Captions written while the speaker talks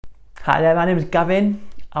Hi there, my name is Gavin.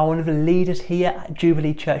 I'm one of the leaders here at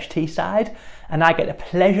Jubilee Church Teesside, and I get the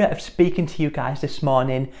pleasure of speaking to you guys this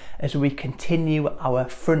morning as we continue our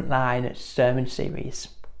Frontline sermon series.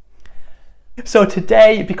 So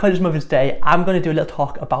today, because it's Mother's Day, I'm going to do a little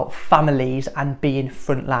talk about families and being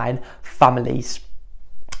frontline families.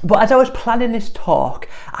 But as I was planning this talk,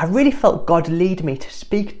 I really felt God lead me to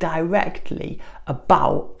speak directly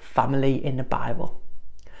about family in the Bible,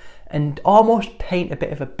 and almost paint a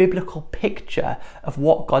bit of a biblical picture of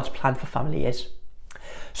what God's plan for family is.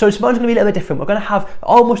 So this morning's going to be a little bit different. We're going to have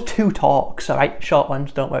almost two talks, all right? Short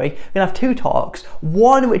ones, don't worry. We're going to have two talks.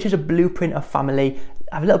 One which is a blueprint of family,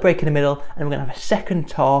 have a little break in the middle, and we're going to have a second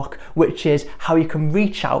talk which is how you can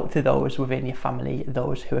reach out to those within your family,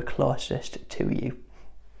 those who are closest to you.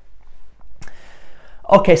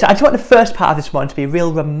 Okay, so I just want the first part of this morning to be a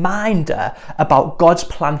real reminder about God's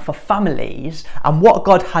plan for families and what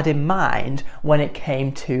God had in mind when it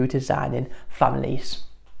came to designing families.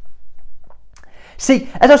 See,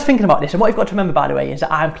 as I was thinking about this, and what you've got to remember, by the way, is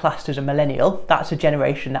that I'm classed as a millennial. That's a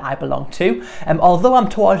generation that I belong to. Although I'm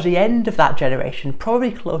towards the end of that generation,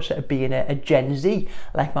 probably closer to being a Gen Z,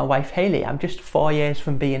 like my wife Hayley. I'm just 4 years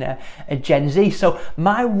from being a Gen Z. So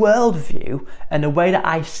my worldview and the way that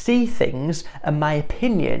I see things and my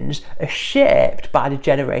opinions are shaped by the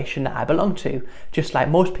generation that I belong to, just like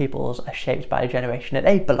most people's are shaped by the generation that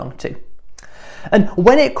they belong to. And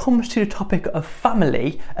when it comes to the topic of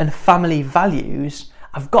family and family values,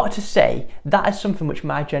 I've got to say that is something which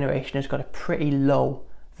my generation has got a pretty low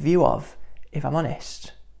view of, if I'm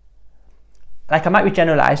honest. Like, I might be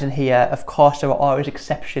generalising here, of course there are always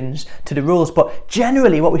exceptions to the rules, but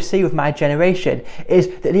generally what we see with my generation is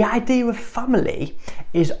that the idea of family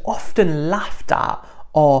is often laughed at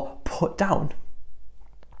or put down.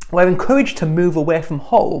 We're encouraged to move away from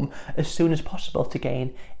home as soon as possible to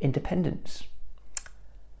gain independence.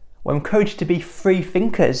 We're encouraged to be free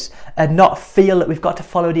thinkers and not feel that we've got to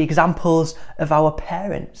follow the examples of our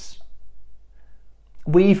parents.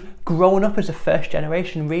 We've grown up as a first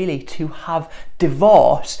generation really to have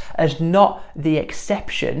divorce as not the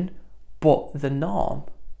exception but the norm.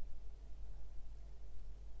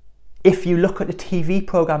 If you look at the TV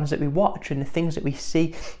programmes that we watch and the things that we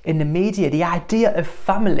see in the media, the idea of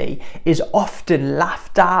family is often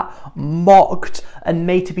laughed at, mocked, and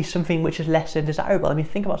made to be something which is less than desirable. I mean,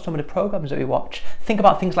 think about some of the programmes that we watch. Think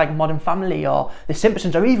about things like Modern Family or The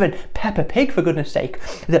Simpsons or even Peppa Pig, for goodness sake.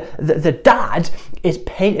 The dad is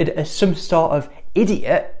painted as some sort of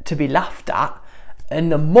idiot to be laughed at, and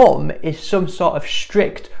the mum is some sort of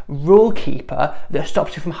strict rule keeper that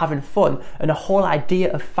stops you from having fun, and the whole idea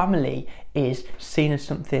of family is seen as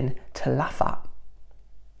something to laugh at.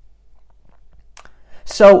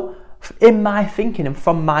 So, in my thinking and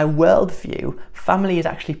from my worldview, family is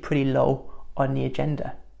actually pretty low on the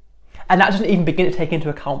agenda. And that doesn't even begin to take into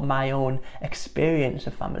account my own experience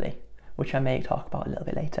of family, which I may talk about a little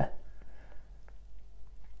bit later.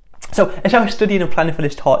 So as I was studying and planning for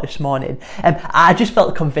this talk this morning, I just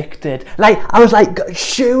felt convicted. I was like,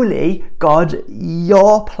 surely, God,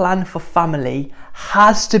 your plan for family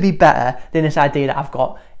has to be better than this idea that I've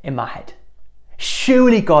got in my head.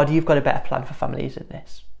 Surely, God, you've got a better plan for families than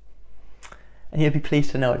this. And you'll be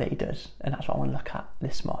pleased to know that he does. And that's what I want to look at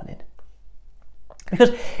this morning.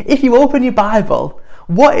 Because if you open your Bible,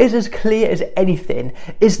 what is as clear as anything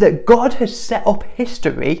is that God has set up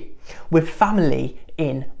history with family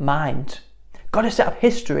in mind. God has set up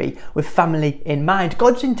history with family in mind.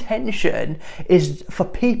 God's intention is for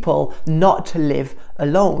people not to live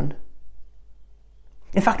alone.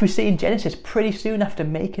 In fact, we see in Genesis, pretty soon after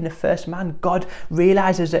making the first man, God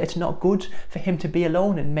realises that it's not good for him to be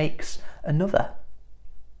alone and makes another.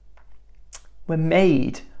 We're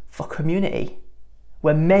made for community.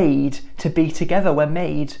 We're made to be together. We're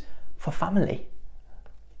made for family.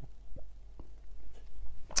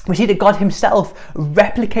 We see that God himself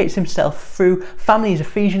replicates himself through families.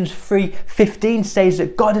 Ephesians 3:15 says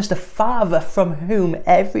that God is the Father from whom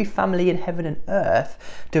every family in heaven and earth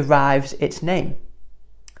derives its name.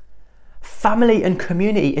 Family and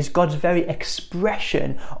community is God's very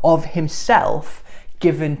expression of himself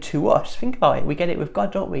given to us. Think about it. We get it with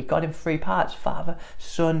God, don't we? God in three parts: Father,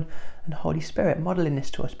 Son, and Holy Spirit, modelling this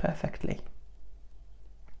to us perfectly.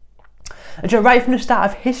 And so right from the start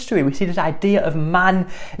of history, we see this idea of man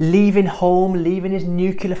leaving home, leaving his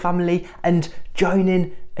nuclear family and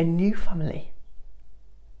joining a new family.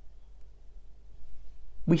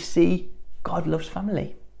 We see God loves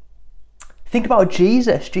family. Think about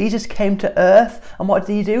Jesus. Jesus came to earth, and what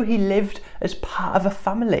did he do? He lived as part of a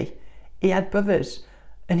family. He had brothers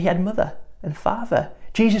and he had mother and father.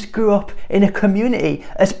 Jesus grew up in a community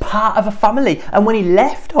as part of a family. And when he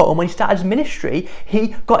left home, when he started his ministry, he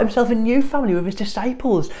got himself a new family with his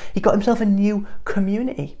disciples. He got himself a new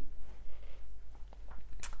community.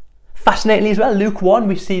 Fascinatingly as well, Luke 1,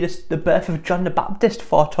 we see the birth of John the Baptist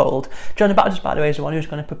foretold. John the Baptist, by the way, is the one who was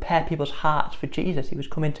going to prepare people's hearts for Jesus. He was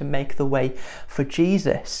coming to make the way for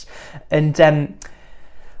Jesus. And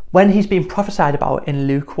when he's being prophesied about in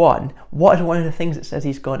Luke 1, what is one of the things it says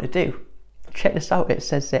he's going to do? Check this out. It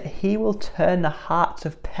says that he will turn the hearts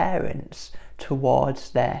of parents towards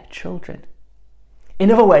their children.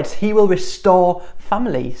 In other words, he will restore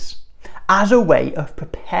families as a way of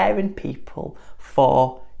preparing people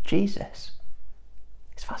for Jesus.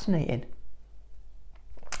 It's fascinating.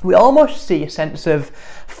 We almost see a sense of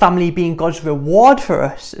family being God's reward for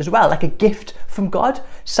us as well, like a gift from God.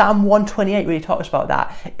 Psalm 128 really talks about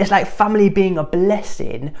that. It's like family being a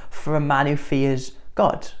blessing for a man who fears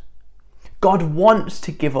God. God wants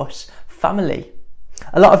to give us family.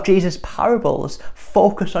 A lot of Jesus' parables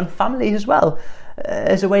focus on families as well,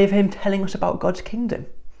 as a way of him telling us about God's kingdom.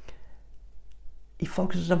 He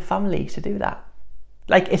focuses on families to do that.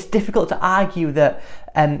 Like, it's difficult to argue that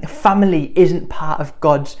family isn't part of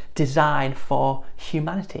God's design for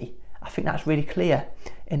humanity. I think that's really clear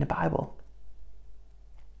in the Bible.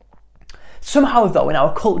 Somehow, though, in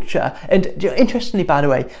our culture, and interestingly, by the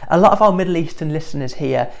way, a lot of our Middle Eastern listeners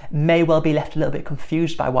here may well be left a little bit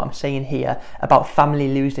confused by what I'm saying here about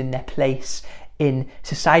family losing their place in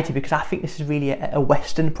society, because I think this is really a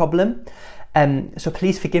Western problem. So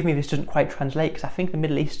please forgive me if this doesn't quite translate, because I think the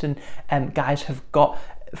Middle Eastern guys have got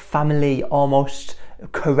family almost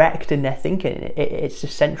correct in their thinking. It's the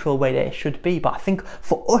central way that it should be. But I think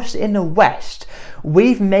for us in the West,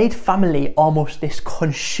 we've made family almost this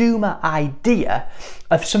consumer idea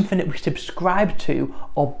of something that we subscribe to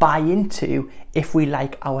or buy into if we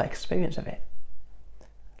like our experience of it.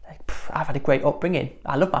 Like, I've had a great upbringing.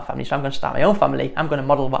 I love my family, so I'm going to start my own family. I'm going to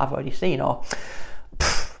model what I've already seen. Or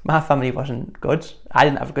my family wasn't good. I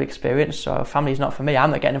didn't have a good experience, so family's not for me. I'm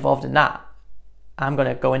not getting involved in that. I'm going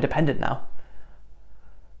to go independent now.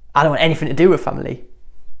 I don't want anything to do with family.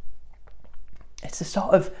 It's the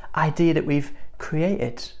sort of idea that we've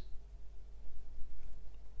created.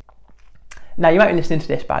 Now, you might be listening to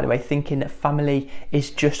this, by the way, thinking that family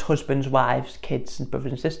is just husbands, wives, kids, and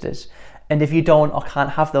brothers and sisters. And if you don't or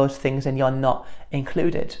can't have those things, then you're not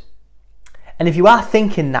included. And if you are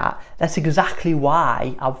thinking that, that's exactly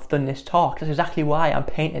why I've done this talk. That's exactly why I'm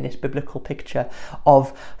painting this biblical picture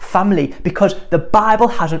of family, because the Bible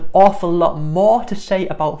has an awful lot more to say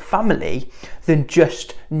about family than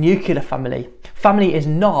just nuclear family. Family is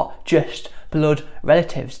not just blood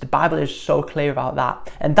relatives. The Bible is so clear about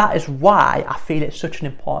that. And that is why I feel it's such an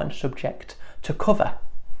important subject to cover.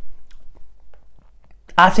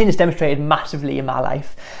 I've seen this demonstrated massively in my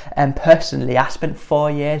life. Personally, I spent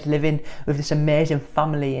 4 years living with this amazing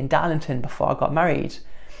family in Darlington before I got married.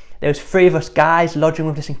 There was 3 of us guys lodging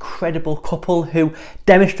with this incredible couple who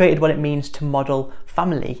demonstrated what it means to model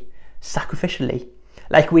family sacrificially.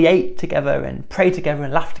 Like, we ate together and prayed together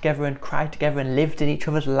and laughed together and cried together and lived in each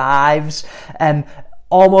other's lives.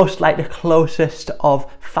 Almost like the closest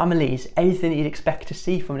of families. Anything you'd expect to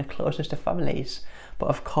see from the closest of families. But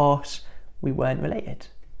of course, we weren't related.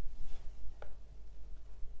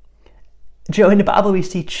 Do you know, in the Bible we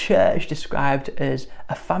see church described as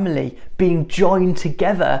a family being joined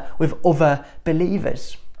together with other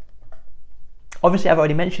believers. Obviously, I've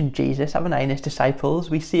already mentioned Jesus, haven't I, and his disciples.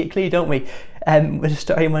 We see it clearly, don't we? There's a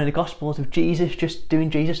story in one of the Gospels of Jesus just doing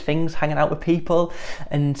Jesus things, hanging out with people,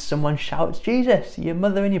 and someone shouts, "Jesus, your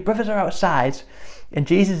mother and your brothers are outside." And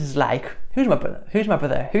Jesus is like, who's my brother? Who's my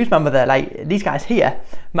brother? Who's my mother? Like, these guys here,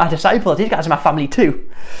 my disciples, these guys are my family too.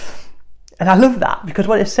 And I love that, because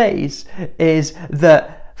what it says is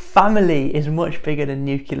that family is much bigger than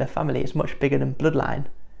nuclear family. It's much bigger than bloodline.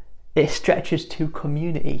 It stretches to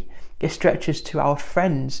community. It stretches to our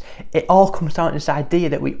friends. It all comes down to this idea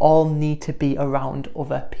that we all need to be around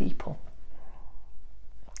other people.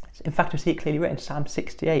 In fact, we see it clearly written in Psalm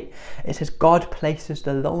 68. It says, God places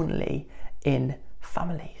the lonely in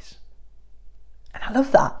families. And I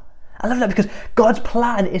love that. I love that because God's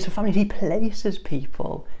plan is for families. He places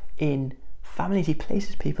people in families. He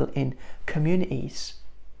places people in communities,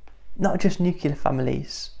 not just nuclear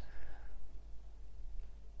families.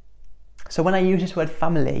 So when I use this word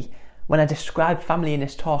family, when I describe family in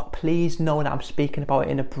this talk, please know that I'm speaking about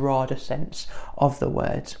it in a broader sense of the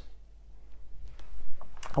word.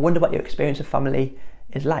 I wonder what your experience of family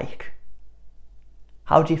is like.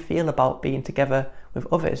 How do you feel about being together with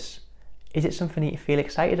others? Is it something that you feel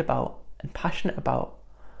excited about and passionate about?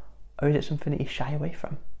 Or is it something that you shy away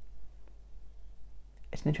from?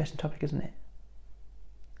 It's an interesting topic, isn't it?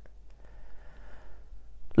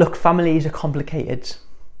 Look, families are complicated.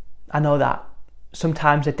 I know that.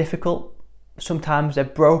 Sometimes they're difficult, sometimes they're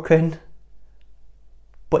broken,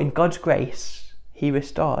 but in God's grace, He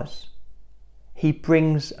restores. He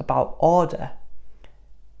brings about order.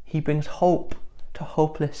 He brings hope to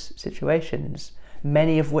hopeless situations,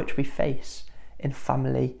 many of which we face in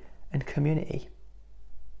family and community.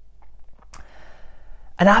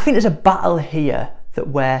 And I think there's a battle here that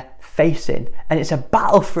we're facing, and it's a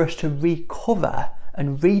battle for us to recover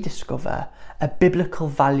and rediscover a biblical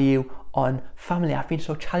value on family. I've been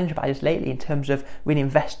so challenged by this lately in terms of really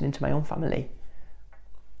investing into my own family.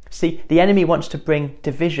 See, the enemy wants to bring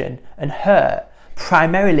division and hurt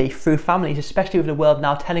primarily through families, especially with the world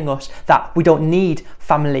now telling us that we don't need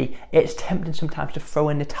family. It's tempting sometimes to throw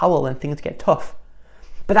in the towel when things get tough.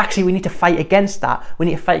 But actually we need to fight against that. We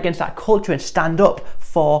need to fight against that culture and stand up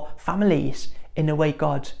for families in the way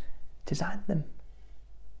God designed them.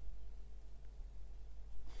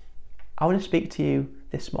 I want to speak to you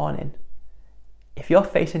this morning. If you're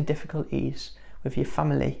facing difficulties with your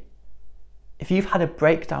family, if you've had a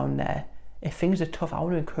breakdown there, if things are tough, I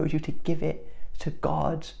want to encourage you to give it to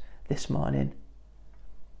God this morning.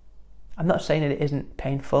 I'm not saying that it isn't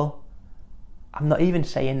painful. I'm not even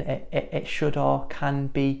saying it should or can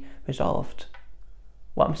be resolved.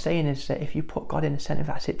 What I'm saying is that if you put God in the centre of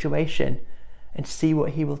that situation and see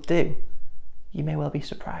what He will do, you may well be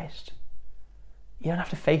surprised. You don't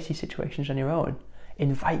have to face these situations on your own.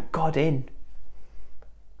 Invite God in.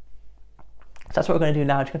 So that's what we're going to do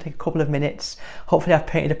now. It's going to take a couple of minutes. Hopefully I've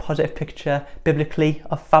painted a positive picture biblically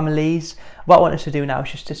of families. What I want us to do now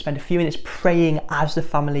is just to spend a few minutes praying as the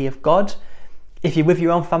family of God. If you're with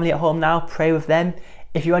your own family at home now, pray with them.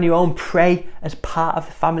 If you're on your own, pray as part of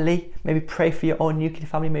the family. Maybe pray for your own nuclear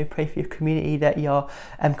family. Maybe pray for your community that you're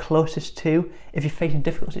closest to. If you're facing a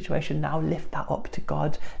difficult situation now, lift that up to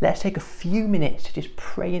God. Let's take a few minutes to just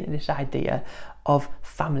pray into this idea of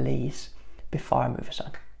families before I move us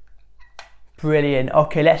on. Brilliant.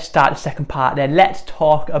 Okay, let's start the second part then. Let's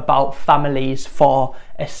talk about families for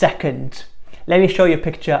a second. Let me show you a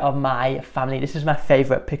picture of my family. This is my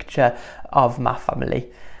favourite picture of my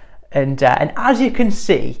family. And as you can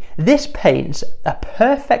see, this paints a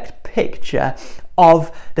perfect picture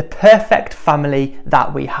of the perfect family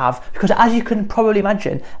that we have. Because as you can probably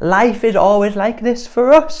imagine, life is always like this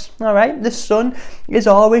for us. All right, the sun is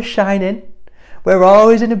always shining. We're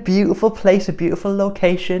always in a beautiful place, a beautiful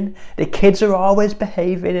location. The kids are always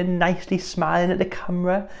behaving and nicely smiling at the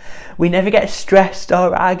camera. We never get stressed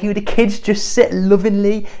or argue. The kids just sit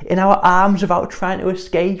lovingly in our arms without trying to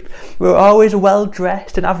escape. We're always well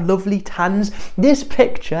dressed and have lovely tans. This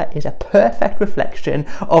picture is a perfect reflection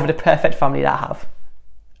of the perfect family that I have.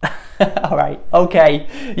 All right, okay,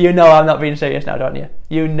 you know I'm not being serious now, don't you?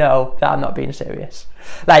 You know that I'm not being serious.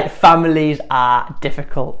 Like, families are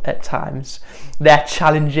difficult at times. They're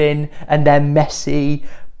challenging and they're messy,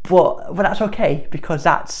 but that's okay because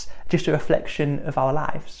that's just a reflection of our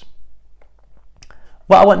lives.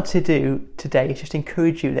 What I want to do today is just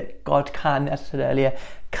encourage you that God can, as I said earlier,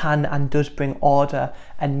 can and does bring order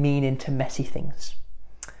and meaning to messy things.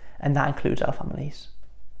 And that includes our families.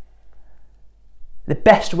 The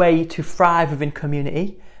best way to thrive within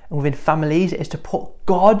community and within families is to put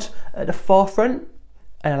God at the forefront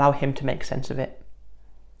and allow Him to make sense of it.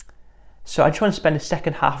 So I just want to spend the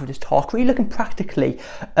second half of this talk really looking practically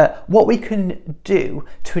at what we can do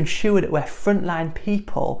to ensure that we're frontline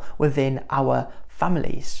people within our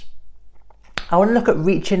families. I want to look at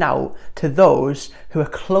reaching out to those who are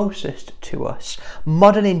closest to us,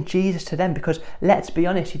 modelling Jesus to them, because let's be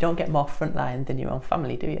honest, you don't get more frontline than your own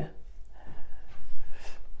family, do you?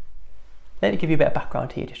 Let me give you a bit of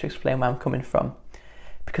background here just to explain where I'm coming from,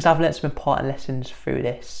 because I've learned some important lessons through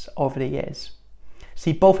this over the years.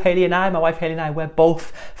 See, both Hayley and I, my wife Hayley and I, we're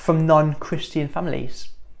both from non-Christian families.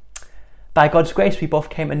 By God's grace, we both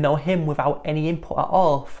came to know Him without any input at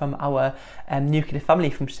all from our nuclear family,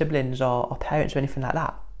 from siblings or parents or anything like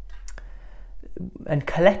that. And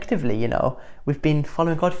collectively, you know, we've been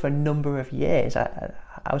following God for a number of years.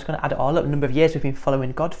 I was going to add it all up, a number of years we've been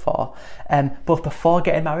following God for, both before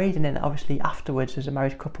getting married and then obviously afterwards as a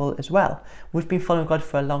married couple as well. We've been following God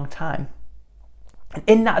for a long time. And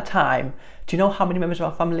in that time, do you know how many members of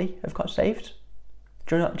our family have got saved?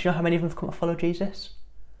 Do you know how many of them have come to follow Jesus?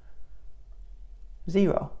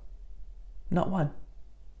 0. Not one.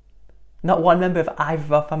 Not one member of either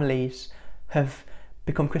of our families have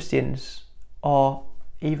become Christians or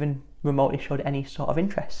even remotely showed any sort of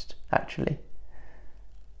interest, actually.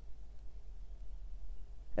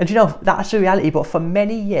 And you know, that's the reality, but for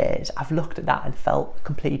many years I've looked at that and felt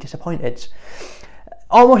completely disappointed.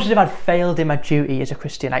 almost as if I'd failed in my duty as a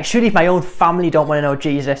Christian. Like, surely if my own family don't want to know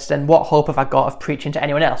Jesus, then what hope have I got of preaching to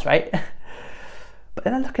anyone else, right? But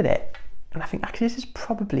then I look at it and I think, actually, this is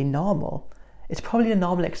probably normal. It's probably a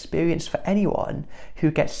normal experience for anyone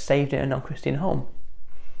who gets saved in a non-Christian home.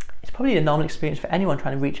 It's probably a normal experience for anyone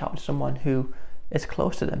trying to reach out to someone who is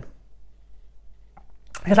close to them.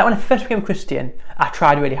 Because like when I first became a Christian, I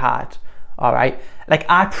tried really hard. All right, like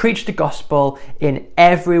I preached the gospel in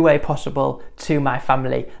every way possible to my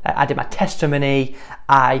family. I did my testimony,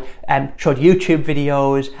 I showed YouTube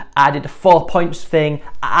videos, I did the 4 points thing.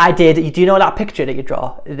 Do you know that picture that you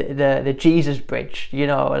draw, the Jesus bridge, you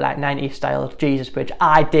know, like 90s style Jesus bridge?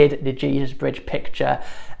 I did the Jesus bridge picture.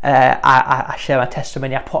 I share my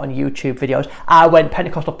testimony, I put on YouTube videos, I went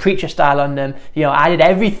Pentecostal preacher style on them. You know, I did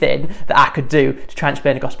everything that I could do to try and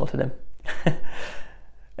explain the gospel to them.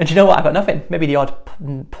 And do you know what? I got nothing. Maybe the odd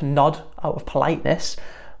nod out of politeness,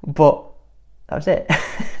 but that was it.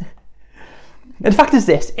 And the fact is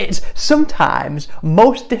this, it's sometimes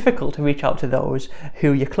most difficult to reach out to those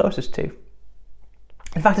who you're closest to.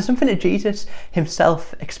 In fact, it's something that Jesus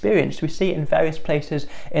himself experienced. We see it in various places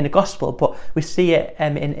in the gospel, but we see it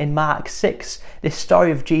in Mark 6, this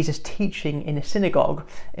story of Jesus teaching in a synagogue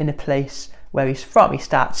in the place where he's from. He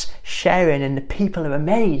starts sharing and the people are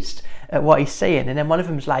amazed at what he's saying. And then one of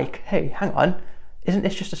them's like, hey, hang on, isn't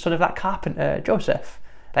this just the son of that carpenter, Joseph?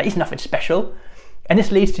 Like, he's nothing special. And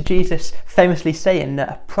this leads to Jesus famously saying that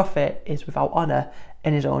a prophet is without honour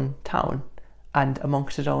in his own town and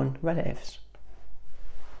amongst his own relatives.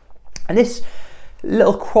 And this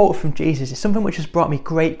little quote from Jesus is something which has brought me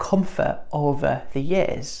great comfort over the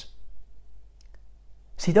years.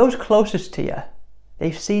 See, those closest to you,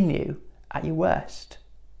 they've seen you at your worst.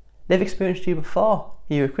 They've experienced you before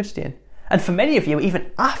you're a Christian. And for many of you, even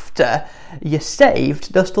after you're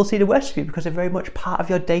saved, they'll still see the worst of you because they're very much part of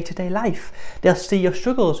your day-to-day life. They'll see your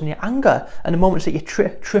struggles and your anger and the moments that you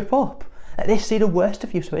trip up. They see the worst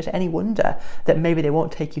of you, so it's any wonder that maybe they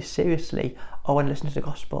won't take you seriously or want to listen to the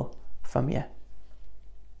gospel from you.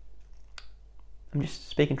 I'm just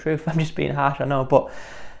speaking truth, I'm just being harsh, I know, but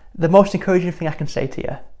the most encouraging thing I can say to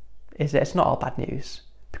you is that it's not all bad news.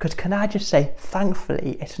 Because can I just say,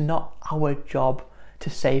 thankfully, it's not our job to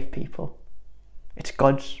save people. It's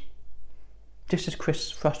God's. Just as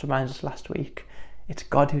Chris Frost reminds us last week, it's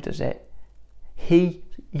God who does it. He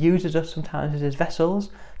uses us sometimes as his vessels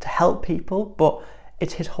to help people, but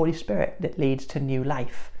it's his Holy Spirit that leads to new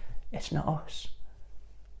life. It's not us.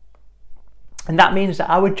 And that means that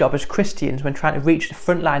our job as Christians, when trying to reach the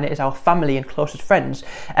front line that is our family and closest friends,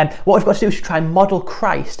 what we've got to do is try and model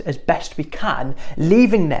Christ as best we can,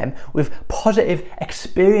 leaving them with positive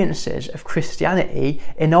experiences of Christianity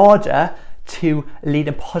in order to lead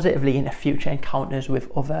them positively into future encounters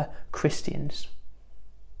with other Christians.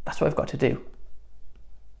 That's what we've got to do.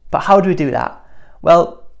 But how do we do that?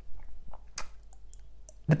 Well,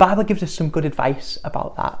 the Bible gives us some good advice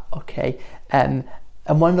about that, okay? And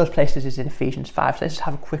one of those places is in Ephesians 5. So let's just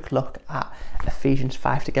have a quick look at Ephesians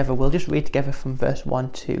 5 together. We'll just read together from verse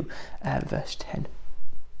 1 to verse 10.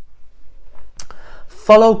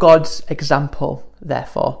 Follow God's example,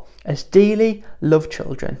 therefore, as dearly loved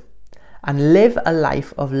children, and live a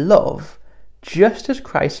life of love, just as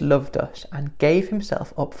Christ loved us and gave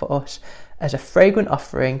himself up for us as a fragrant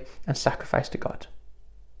offering and sacrifice to God.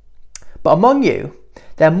 But among you,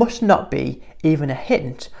 there must not be even a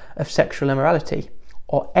hint of sexual immorality,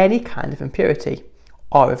 or any kind of impurity,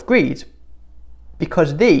 or of greed,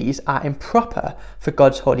 because these are improper for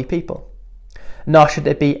God's holy people. Nor should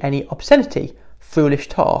there be any obscenity, foolish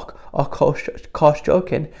talk, or coarse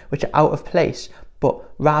joking, which are out of place,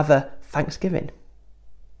 but rather thanksgiving.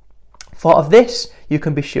 For of this you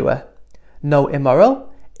can be sure, no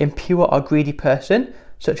immoral, impure or greedy person,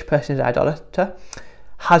 such a person is idolater,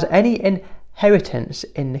 has any inheritance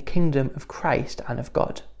in the kingdom of Christ and of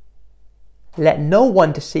God. Let no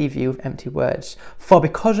one deceive you with empty words, for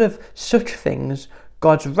because of such things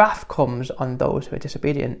God's wrath comes on those who are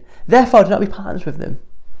disobedient. Therefore do not be partners with them.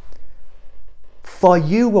 For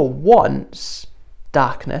you were once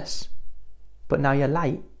darkness, but now you're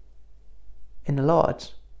light in the Lord.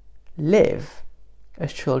 Live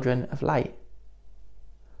as children of light.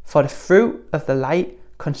 For the fruit of the light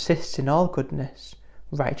consists in all goodness,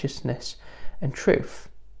 righteousness, and truth.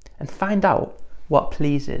 And find out what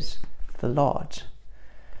pleases the Lord.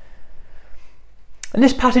 And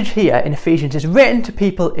this passage here in Ephesians is written to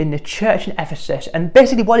people in the church in Ephesus, and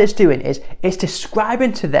basically what it's doing is it's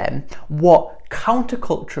describing to them what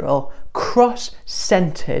countercultural,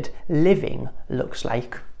 cross-centered living looks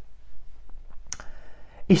like.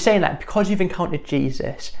 He's saying that because you've encountered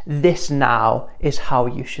Jesus, this now is how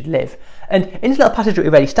you should live. And in this little passage that we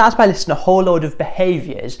read, he starts by listing a whole load of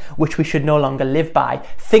behaviours which we should no longer live by,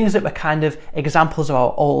 things that were kind of examples of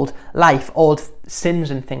our old life, old sins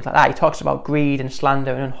and things like that. He talks about greed and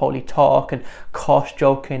slander and unholy talk and coarse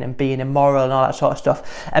joking and being immoral and all that sort of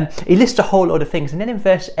stuff. He lists a whole load of things, and then in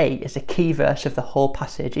verse 8 is the key verse of the whole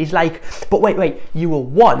passage. He's like, but wait, you were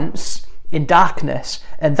once in darkness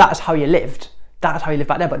and that's how you lived. That's how you lived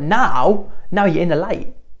back then, but now you're in the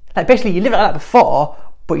light. Like basically you lived like that before,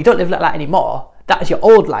 but you don't live like that anymore. That is your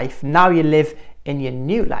old life. Now you live in your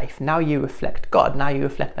new life. Now you reflect God. Now you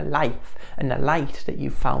reflect the life and the light that you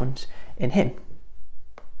found in him.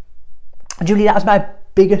 Julie, that's my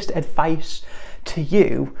biggest advice to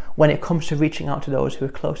you when it comes to reaching out to those who are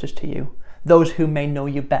closest to you, those who may know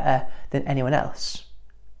you better than anyone else.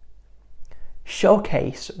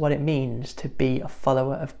 Showcase what it means to be a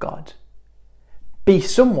follower of God. Be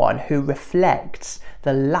someone who reflects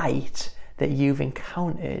the light that you've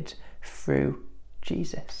encountered through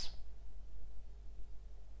Jesus.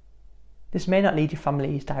 This may not lead your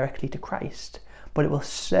families directly to Christ, but it will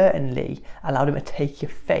certainly allow them to take your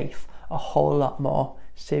faith a whole lot more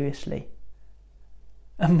seriously.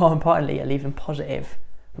 And more importantly, it'll leave them positive,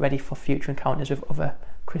 ready for future encounters with other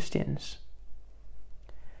Christians.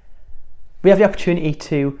 We have the opportunity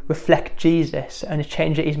to reflect Jesus and the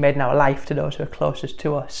change that he's made in our life to those who are closest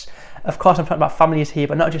to us. Of course, I'm talking about families here,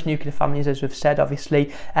 but not just nuclear families, as we've said,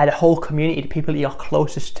 obviously, the whole community, the people that you're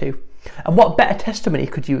closest to. And what better testimony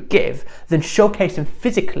could you give than showcasing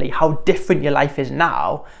physically how different your life is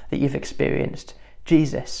now that you've experienced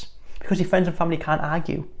Jesus? Because your friends and family can't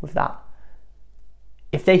argue with that.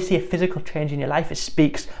 If they see a physical change in your life, it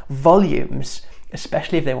speaks volumes,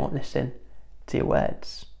 especially if they won't listen to your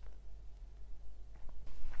words.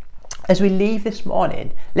 As we leave this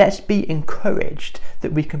morning, let's be encouraged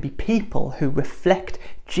that we can be people who reflect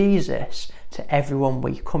Jesus to everyone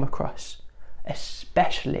we come across,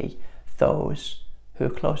 especially those who are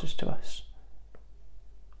closest to us.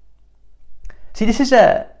 See, this is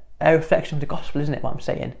a reflection of the gospel, isn't it, what I'm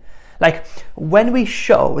saying? Like, when we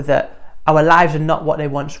show that our lives are not what they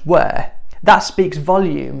once were, that speaks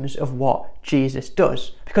volumes of what Jesus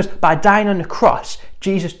does. Because by dying on the cross,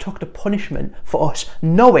 Jesus took the punishment for us,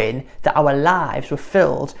 knowing that our lives were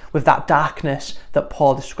filled with that darkness that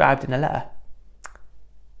Paul described in the letter.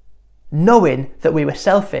 Knowing that we were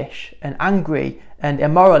selfish and angry and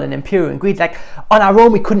immoral and impure and greedy. Like, on our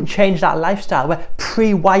own, we couldn't change that lifestyle. We're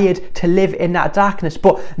pre-wired to live in that darkness.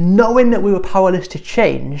 But knowing that we were powerless to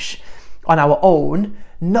change on our own,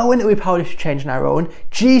 knowing that we were powerless to change on our own,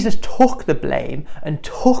 Jesus took the blame and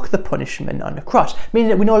took the punishment on the cross, meaning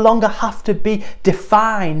that we no longer have to be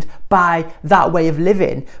defined by that way of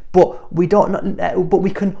living, but we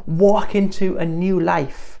can walk into a new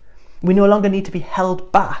life. We no longer need to be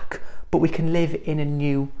held back, but we can live in a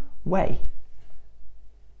new way.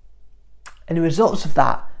 And the results of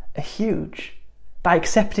that are huge. By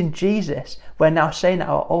accepting Jesus, we're now saying that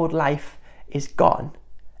our old life is gone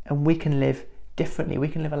and we can live differently. We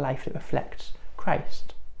can live a life that reflects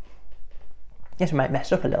Christ. Yes, we might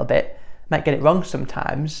mess up a little bit, might get it wrong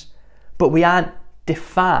sometimes, but we aren't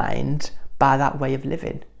defined by that way of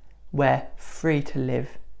living. We're free to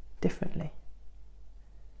live differently.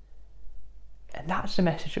 And that's the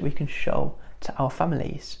message that we can show to our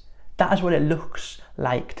families. That is what it looks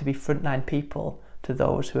like to be frontline people to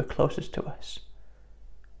those who are closest to us.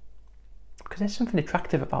 Because there's something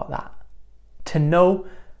attractive about that. To know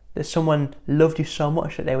that someone loved you so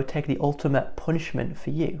much that they would take the ultimate punishment for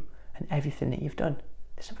you and everything that you've done.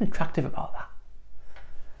 There's something attractive about that.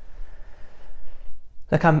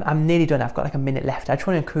 Look, I'm nearly done. I've got like a minute left. I just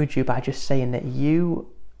want to encourage you by just saying that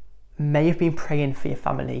you may have been praying for your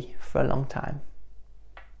family for a long time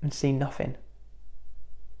and seen nothing.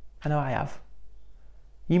 I know I have.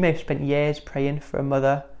 You may have spent years praying for a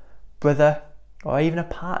mother, brother, or even a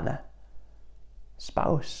partner,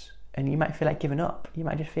 spouse, and you might feel like giving up. You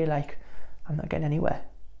might just feel like, I'm not getting anywhere.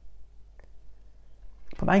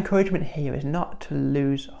 But my encouragement here is not to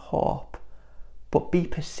lose hope, but be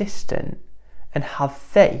persistent and have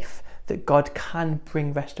faith that God can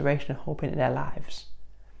bring restoration and hope into their lives.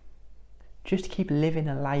 Just keep living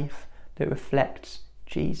a life that reflects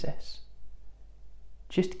Jesus.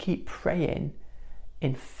 Just keep praying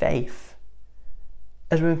in faith.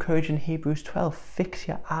 As we're encouraged in Hebrews 12, fix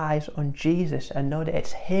your eyes on Jesus and know that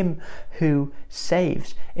it's him who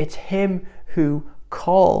saves. It's him who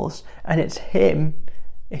calls, and it's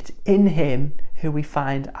in him who we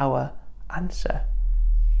find our answer.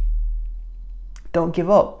 Don't give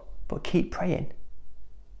up, but keep praying.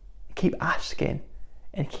 Keep asking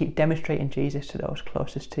and keep demonstrating Jesus to those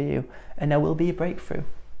closest to you, and there will be a breakthrough.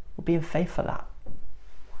 We'll be in faith for that.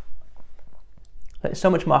 There's so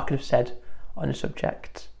much more I could have said on the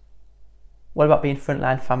subject. What about being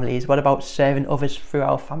frontline families? What about serving others through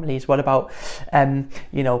our families? What about,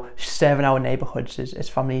 serving our neighbourhoods as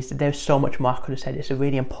families? There's so much more I could have said. It's a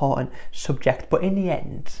really important subject. But in the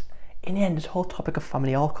end, this whole topic of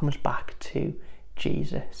family all comes back to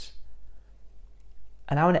Jesus.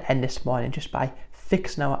 And I want to end this morning just by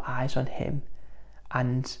fixing our eyes on him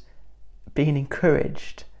and being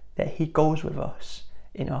encouraged that he goes with us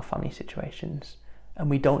in our family situations and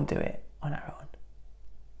we don't do it on our own.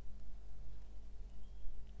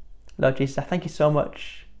 Lord Jesus, I thank you so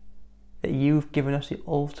much that you've given us the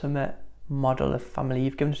ultimate model of family.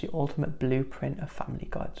 You've given us the ultimate blueprint of family,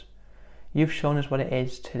 God. You've shown us what it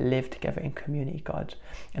is to live together in community, God.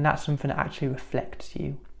 And that's something that actually reflects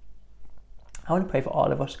you. I want to pray for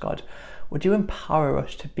all of us, God. Would you empower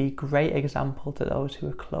us to be great example to those who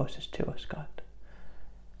are closest to us, God?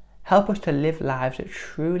 Help us to live lives that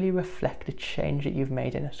truly reflect the change that you've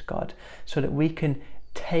made in us, God, so that we can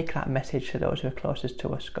take that message to those who are closest to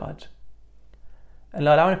us, God. And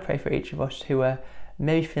Lord, I want to pray for each of us who are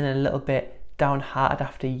maybe feeling a little bit downhearted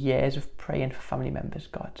after years of praying for family members,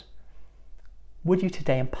 God. Would you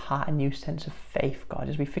today impart a new sense of faith, God,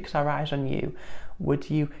 as we fix our eyes on you? Would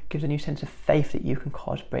you give us a new sense of faith that you can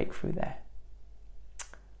cause breakthrough there?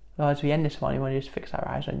 Lord, as we end this morning, we want to just fix our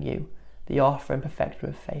eyes on you, the author and perfecter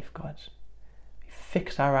of faith, God. We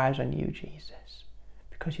fix our eyes on you, Jesus,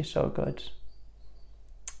 because you're so good.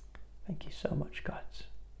 Thank you so much, God.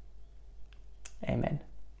 Amen.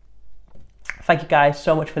 Thank you guys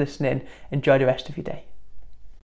so much for listening. Enjoy the rest of your day.